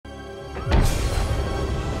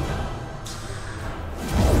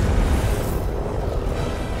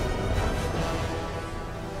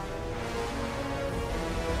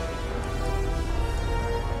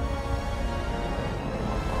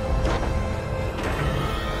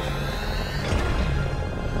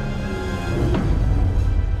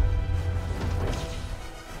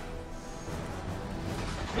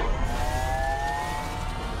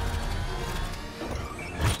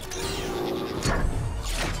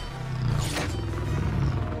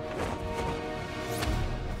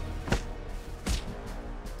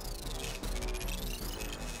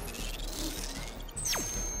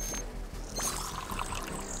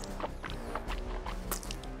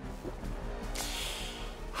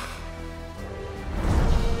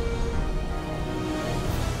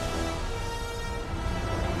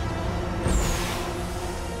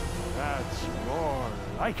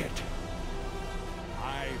like it.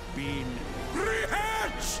 I've been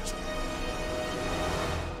rehatched!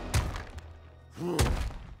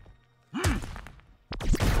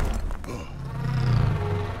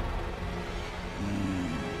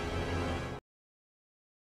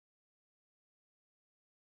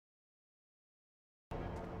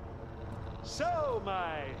 So,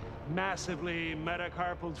 my massively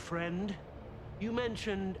metacarpal friend, you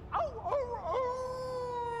mentioned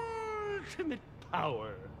ultimate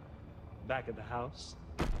power back at the house.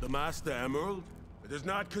 The Master Emerald? It does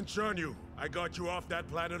not concern you. I got you off that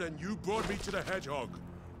planet and you brought me to the Hedgehog.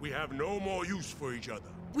 We have no more use for each other.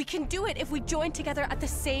 We can do it if we join together at the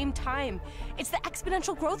same time. It's the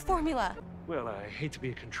exponential growth formula. Well, I hate to be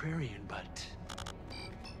a contrarian, but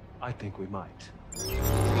I think we might.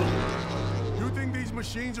 You think these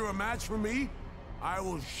machines are a match for me? I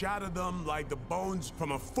will shatter them like the bones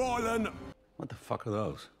from a fallen... What the fuck are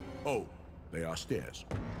those? Oh, they are stairs.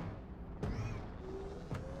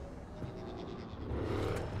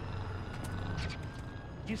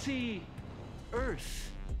 You see,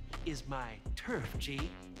 Earth is my turf,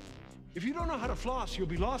 G. If you don't know how to floss, you'll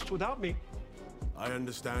be lost without me. I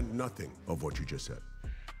understand nothing of what you just said.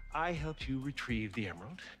 I helped you retrieve the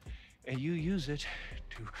emerald, and you use it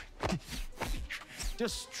to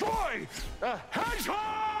destroy the Hedgehog!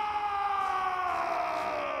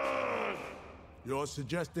 You're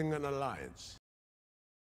suggesting an alliance.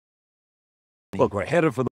 Look, we're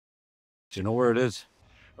headed for the... Do you know where it is?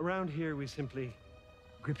 Around here, we simply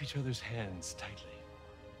grip each other's hands tightly.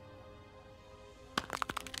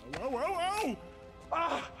 Whoa, whoa,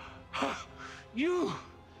 whoa! You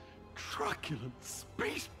truculent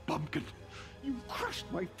space bumpkin! You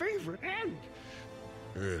crushed my favorite hand!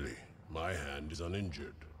 Really, my hand is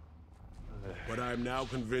uninjured. But I'm now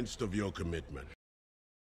convinced of your commitment.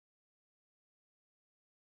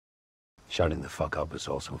 Shutting the fuck up is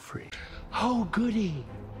also free. Oh, goody!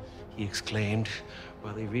 He exclaimed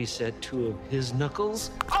while he reset 2 of his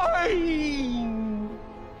knuckles. I'm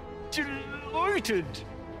delighted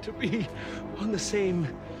to be on the same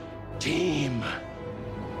team.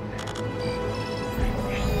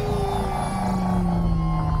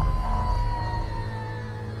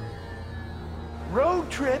 Road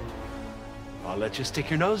trip. I'll let you stick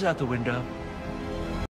your nose out the window.